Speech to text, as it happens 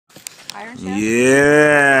Iron Chef?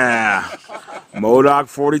 Yeah. Modoc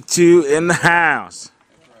 42 in the house.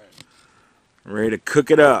 Ready to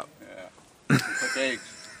cook it up. Yeah. Cook eggs.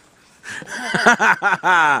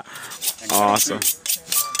 Awesome.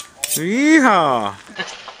 Yeehaw.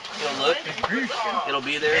 It'll look. It'll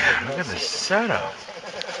be there. Look at the setup.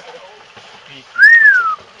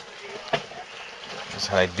 That's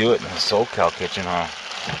how they do it in the SoCal kitchen, huh?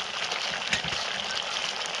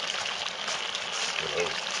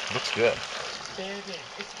 Looks good.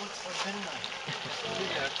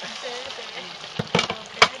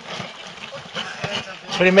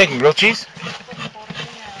 What are you making? Grilled cheese?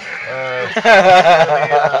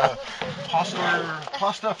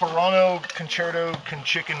 Pasta Farano Concerto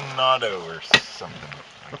Conciccionato or something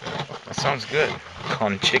like that. That sounds good.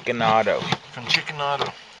 Con chickenado.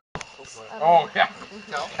 Conciccionato. Oh, yeah.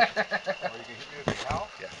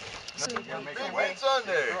 Wet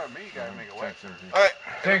Sunday. Me, you gotta make it wet. Alright,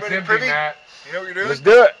 Thanks, everybody empty, privy? Matt. You know what you're doing? Let's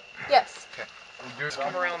do it. Yes.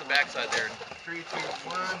 Come around the backside there. 3, 2,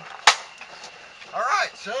 1.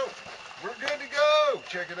 Alright, so we're good to go.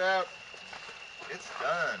 Check it out. It's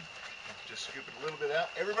done. Just scoop it a little bit out.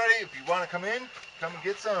 Everybody, if you want to come in, come and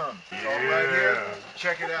get some. It's all right here.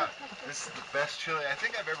 Check it out. This is the best chili I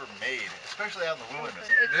think I've ever made, especially out in the wilderness.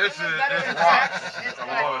 This is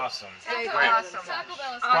Awesome. It's Great. awesome.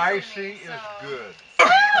 Spicy is good.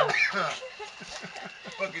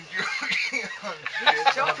 Fucking joking on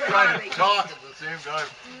shit. I'm trying to talk at the same time.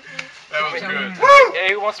 That was good. Woo!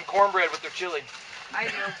 Hey, who wants some cornbread with their chili? I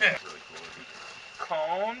do. Really cool.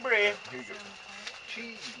 Cornbread. Here you go.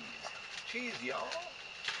 Cheese. Cheese, y'all.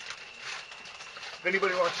 If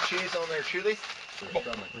anybody wants cheese on their chili.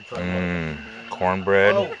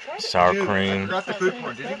 Cornbread, sour Dude, I cream, forgot the food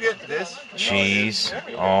porn. Did you get this? cheese.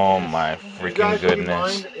 Oh my You freaking guys would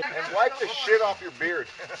goodness. mind- And wipe the shit off your beard.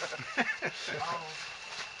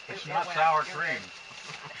 It's not sour cream.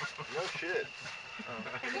 No shit.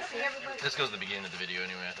 This goes to the beginning of the video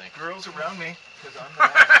anyway, I think. Girls around me, because I'm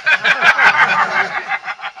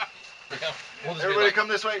We'll the just be Everybody like, come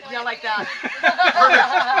this way. Yeah, like that.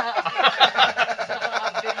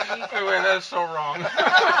 Wait, that's so wrong.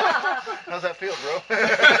 How's that feel, bro?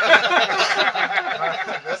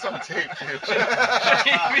 That's on tape, too.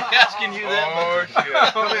 I'd be asking you that. Oh, shit.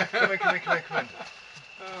 Come in.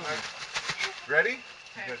 Ready?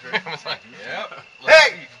 You guys ready? I was like, yep.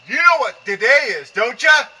 Hey, you know what today is, don't ya?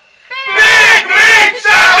 Big Meat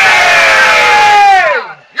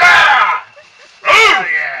Yeah! Oh,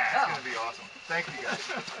 yeah! It's gonna be awesome. Thank you, guys.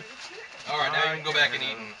 All right, now you can go back and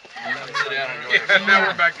eat. Sit down and go. Yeah, now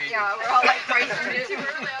we're back to eating. Yeah, we're all like racing it too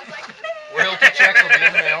early. I was like, Royalty check will be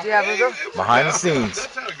in the mail. yeah, we go. Behind the scenes.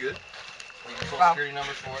 That sounded good. Social security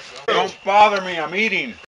numbers for it. So. Don't bother me, I'm eating.